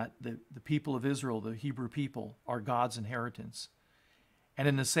idea that the people of Israel, the Hebrew people, are God's inheritance. And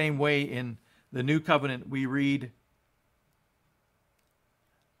in the same way, in the New Covenant, we read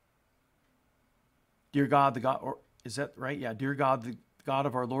Dear God, the God, or is that right? Yeah. Dear God, the God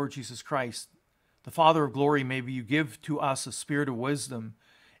of our Lord Jesus Christ, the Father of glory, may you give to us a spirit of wisdom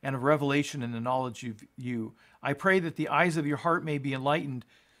and of revelation in the knowledge of you. I pray that the eyes of your heart may be enlightened,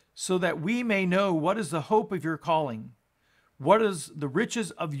 so that we may know what is the hope of your calling, what is the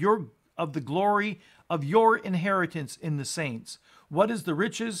riches of the glory of your inheritance in the saints. What is the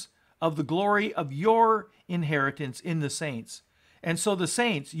riches of the glory of your inheritance in the saints? And so the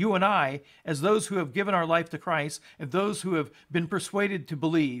saints, you and I, as those who have given our life to Christ, and those who have been persuaded to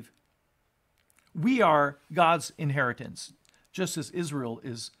believe, we are God's inheritance, just as Israel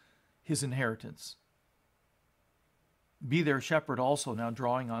is his inheritance. Be their shepherd also, now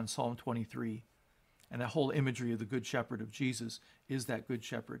drawing on Psalm 23. And that whole imagery of the good shepherd of Jesus is that good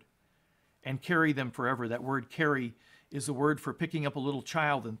shepherd. And carry them forever. That word carry is the word for picking up a little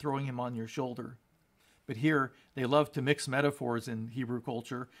child and throwing him on your shoulder. But here, they love to mix metaphors in Hebrew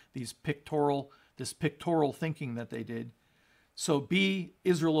culture, this pictorial thinking that they did. So be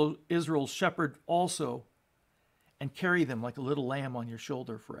Israel's shepherd also, and carry them like a little lamb on your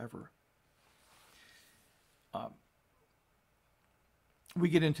shoulder forever. We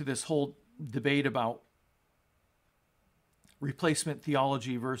get into this whole debate about replacement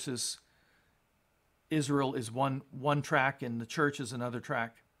theology versus Israel is one track and the church is another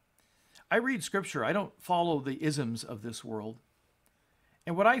track. I read scripture. I don't follow the isms of this world.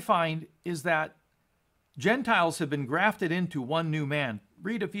 And what I find is that Gentiles have been grafted into one new man.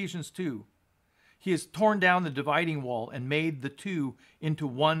 Read Ephesians 2. He has torn down the dividing wall and made the two into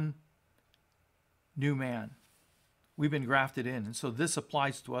one new man. We've been grafted in, and so this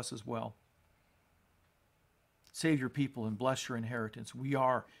applies to us as well. Save your people and bless your inheritance. We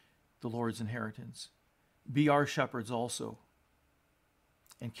are the Lord's inheritance. Be our shepherds also,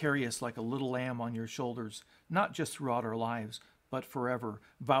 and carry us like a little lamb on your shoulders, not just throughout our lives, but forever,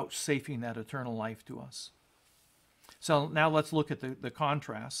 vouchsafing that eternal life to us. So now let's look at the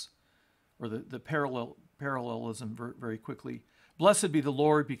contrasts, or the parallelism very quickly. Blessed be the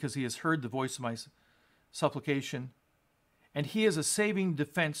Lord, because he has heard the voice of my supplication, and he is a saving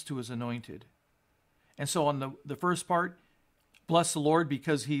defense to his anointed. And so on the first part, bless the Lord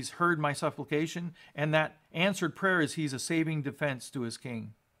because he's heard my supplication, and that answered prayer is he's a saving defense to his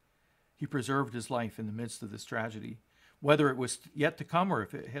king. He preserved his life in the midst of this tragedy, whether it was yet to come or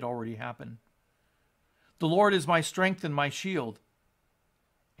if it had already happened. The Lord is my strength and my shield.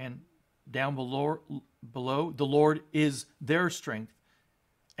 And down below, the Lord is their strength.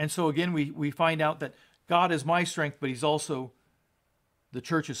 And so again, we find out that God is my strength, but he's also the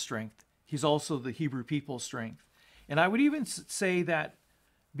church's strength. He's also the Hebrew people's strength. And I would even say that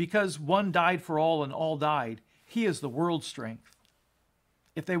because one died for all and all died, he is the world's strength,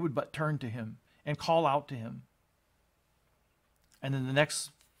 if they would but turn to him and call out to him. And then the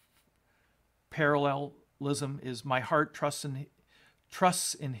next parallelism is my heart trusts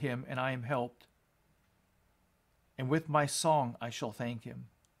in him, and I am helped. And with my song I shall thank him.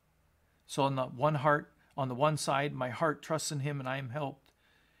 So on the one side, my heart trusts in him, and I am helped.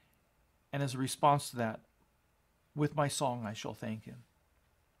 And as a response to that, with my song I shall thank him.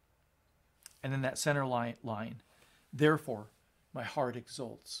 And then that center line, therefore my heart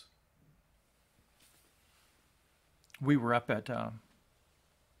exults. We were up at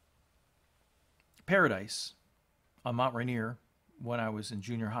Paradise on Mount Rainier when I was in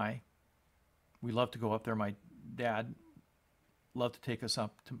junior high. We loved to go up there. My dad loved to take us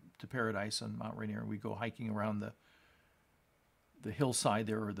up to Paradise on Mount Rainier. We'd go hiking around the hillside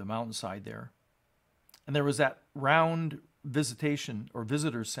there, or the mountainside there. And there was that round visitation or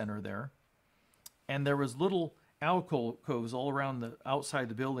visitor center there. And there was little alcoves all around the outside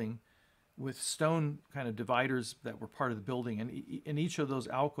the building with stone kind of dividers that were part of the building. And in each of those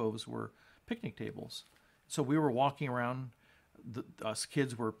alcoves were picnic tables. So we were walking around, us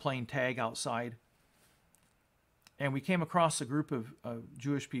kids were playing tag outside. And we came across a group of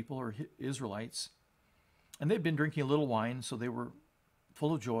Jewish people, or Israelites. And they'd been drinking a little wine, so they were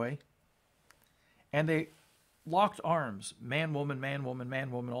full of joy. And they locked arms, man, woman, man, woman,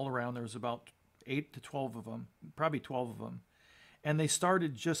 man, woman, all around. There was about 8 to 12 of them, probably 12 of them. And they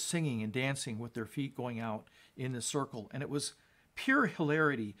started just singing and dancing with their feet going out in the circle. And it was pure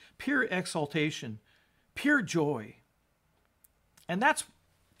hilarity, pure exaltation, pure joy. And that's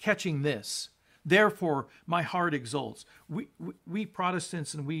catching this. Therefore, my heart exults. We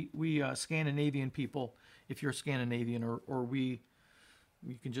Protestants and we Scandinavian people, if you're Scandinavian, or we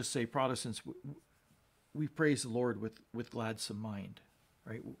can just say Protestants, we praise the Lord with gladsome mind,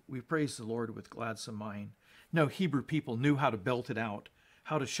 right? We praise the Lord with gladsome mind. No, Hebrew people knew how to belt it out,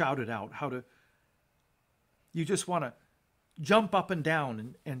 how to shout it out, you just want to jump up and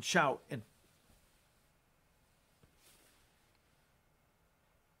down and shout. And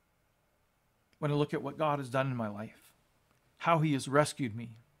when I look at what God has done in my life, how he has rescued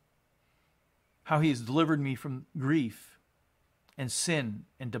me, how he has delivered me from grief and sin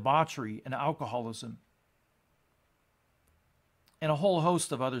and debauchery and alcoholism and a whole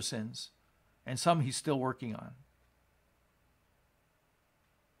host of other sins, and some he's still working on.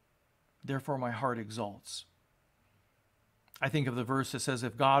 Therefore, my heart exalts. I think of the verse that says,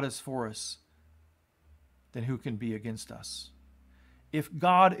 if God is for us, then who can be against us? If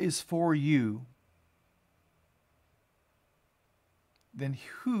God is for you, then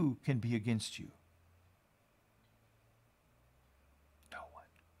who can be against you? No one.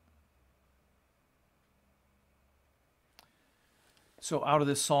 So out of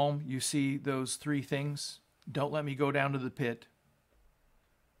this psalm, you see those three things. Don't let me go down to the pit.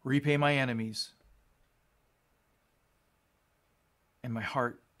 Repay my enemies. And my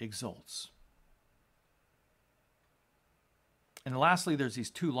heart exults. And lastly, there's these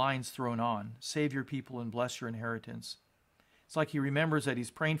two lines thrown on. Save your people and bless your inheritance. It's like he remembers that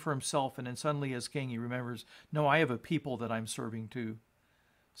he's praying for himself, and then suddenly as king he remembers, no, I have a people that I'm serving too.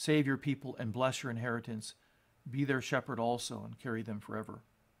 Save your people and bless your inheritance. Be their shepherd also and carry them forever.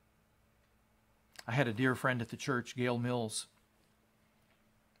 I had a dear friend at the church, Gail Mills,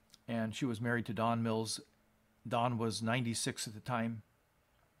 and she was married to Don Mills. Don was 96 at the time,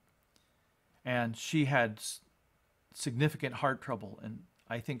 and she had significant heart trouble, and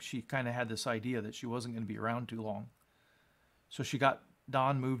I think she kind of had this idea that she wasn't going to be around too long. So she got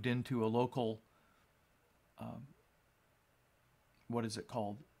Don moved into a local, what is it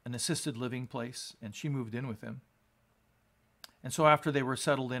called? An assisted living place, and she moved in with him. And so after they were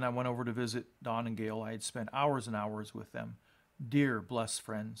settled in, I went over to visit Don and Gail. I had spent hours and hours with them, dear, blessed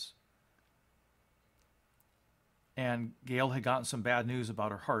friends. And Gail had gotten some bad news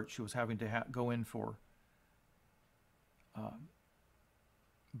about her heart. She was having to go in for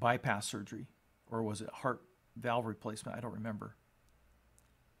bypass surgery, or was it heart valve replacement? I don't remember.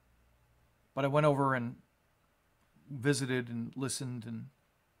 But I went over and visited and listened,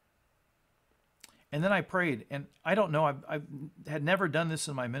 and then I prayed. And I don't know, I had never done this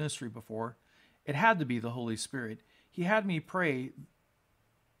in my ministry before. It had to be the Holy Spirit. He had me pray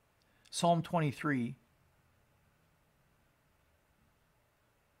Psalm 23,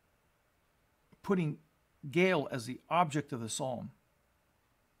 putting Gail as the object of the psalm.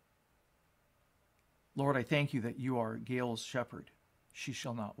 Lord, I thank you that you are Gail's shepherd. She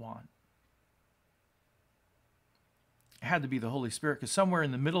shall not want. It had to be the Holy Spirit, because somewhere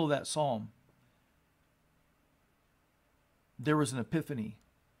in the middle of that psalm, there was an epiphany.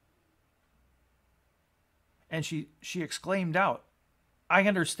 And she exclaimed out, I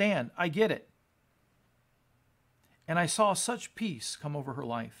understand, I get it. And I saw such peace come over her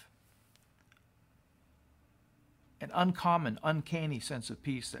life. An uncommon, uncanny sense of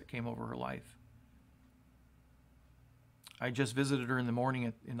peace that came over her life. I just visited her in the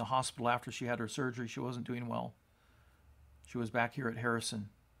morning in the hospital after she had her surgery. She wasn't doing well. She was back here at Harrison.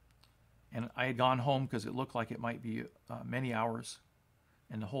 And I had gone home because it looked like it might be many hours.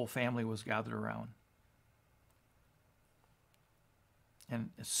 And the whole family was gathered around.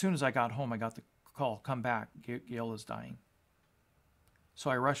 And as soon as I got home, I got the call, come back, Gail is dying. So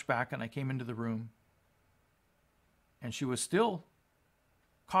I rushed back and I came into the room. And she was still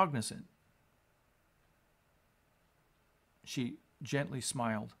cognizant. She gently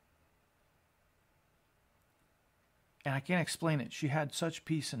smiled. And I can't explain it. She had such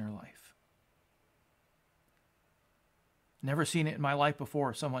peace in her life. Never seen it in my life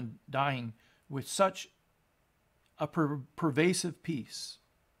before, someone dying with such a pervasive peace.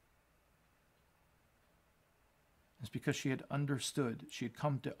 It's because she had understood, she had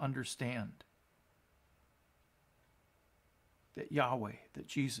come to understand that Yahweh, that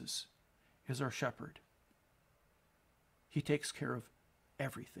Jesus is our shepherd. He takes care of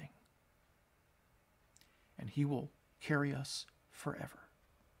everything. And he will carry us forever.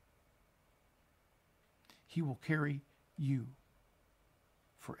 He will carry you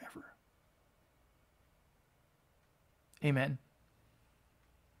forever. Amen.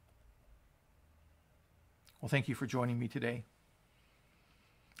 Well, thank you for joining me today.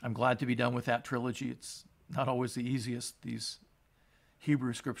 I'm glad to be done with that trilogy. It's not always the easiest, these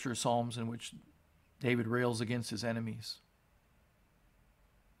Hebrew scripture psalms in which David rails against his enemies.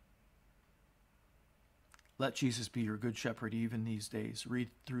 Let Jesus be your good shepherd even these days. Read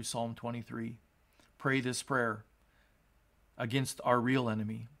through Psalm 23. Pray this prayer against our real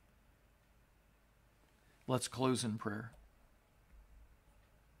enemy. Let's close in prayer.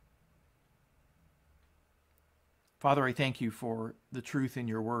 Father, I thank you for the truth in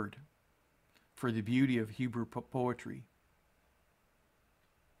your word, for the beauty of Hebrew poetry.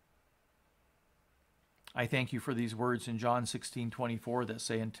 I thank you for these words in John 16:24 that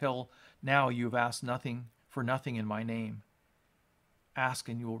say, "Until now you have asked nothing for nothing in my name. Ask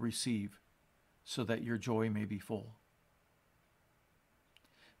and you will receive, so that your joy may be full."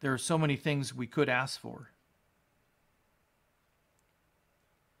 There are so many things we could ask for.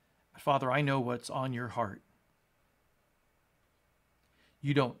 Father, I know what's on your heart.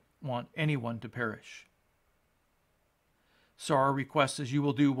 You don't want anyone to perish. So our request is you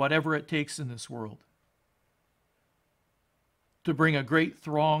will do whatever it takes in this world to bring a great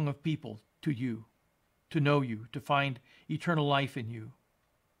throng of people to you, to know you, to find eternal life in you.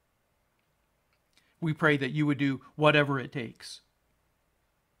 We pray that you would do whatever it takes.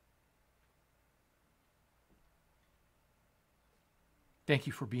 Thank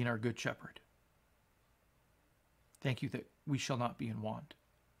you for being our good shepherd. Thank you that we shall not be in want.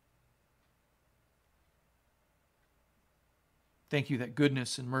 Thank you that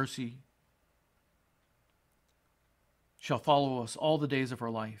goodness and mercy shall follow us all the days of our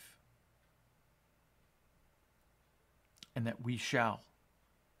life, and that we shall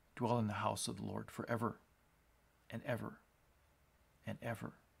dwell in the house of the Lord forever and ever and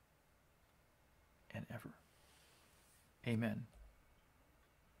ever and ever. Amen.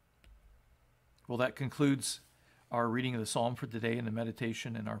 Well, that concludes our reading of the Psalm for today and the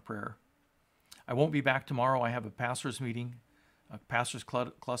meditation and our prayer. I won't be back tomorrow. I have a pastor's meeting, a pastor's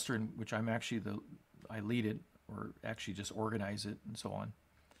cluster in which I'm actually I lead it, or actually just organize it and so on.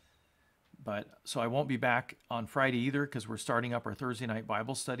 But so I won't be back on Friday either, because we're starting up our Thursday night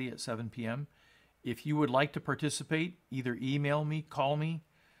Bible study at 7 p.m. If you would like to participate, either email me, call me,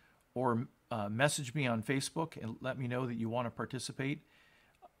 or message me on Facebook and let me know that you want to participate.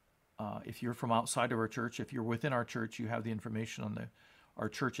 If you're from outside of our church, if you're within our church, you have the information on our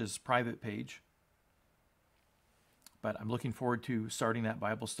church's private page. But I'm looking forward to starting that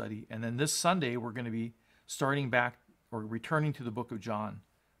Bible study. And then this Sunday, we're going to be starting back or returning to the book of John.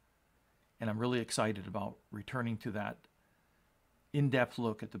 And I'm really excited about returning to that in-depth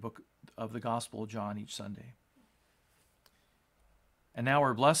look at the book of the Gospel of John each Sunday. And now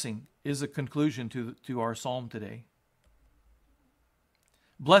our blessing is a conclusion to our psalm today.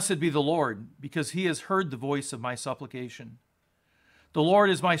 Blessed be the Lord, because he has heard the voice of my supplication. The Lord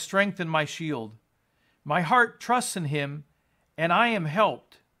is my strength and my shield. My heart trusts in him, and I am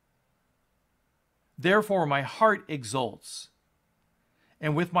helped. Therefore my heart exults,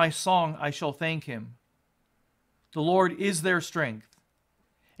 and with my song I shall thank him. The Lord is their strength,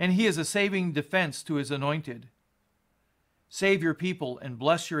 and he is a saving defense to his anointed. Save your people and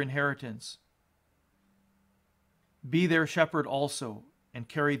bless your inheritance. Be their shepherd also, and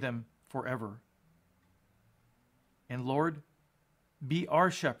carry them forever. And Lord, be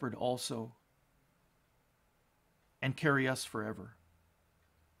our shepherd also, and carry us forever.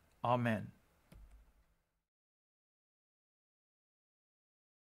 Amen.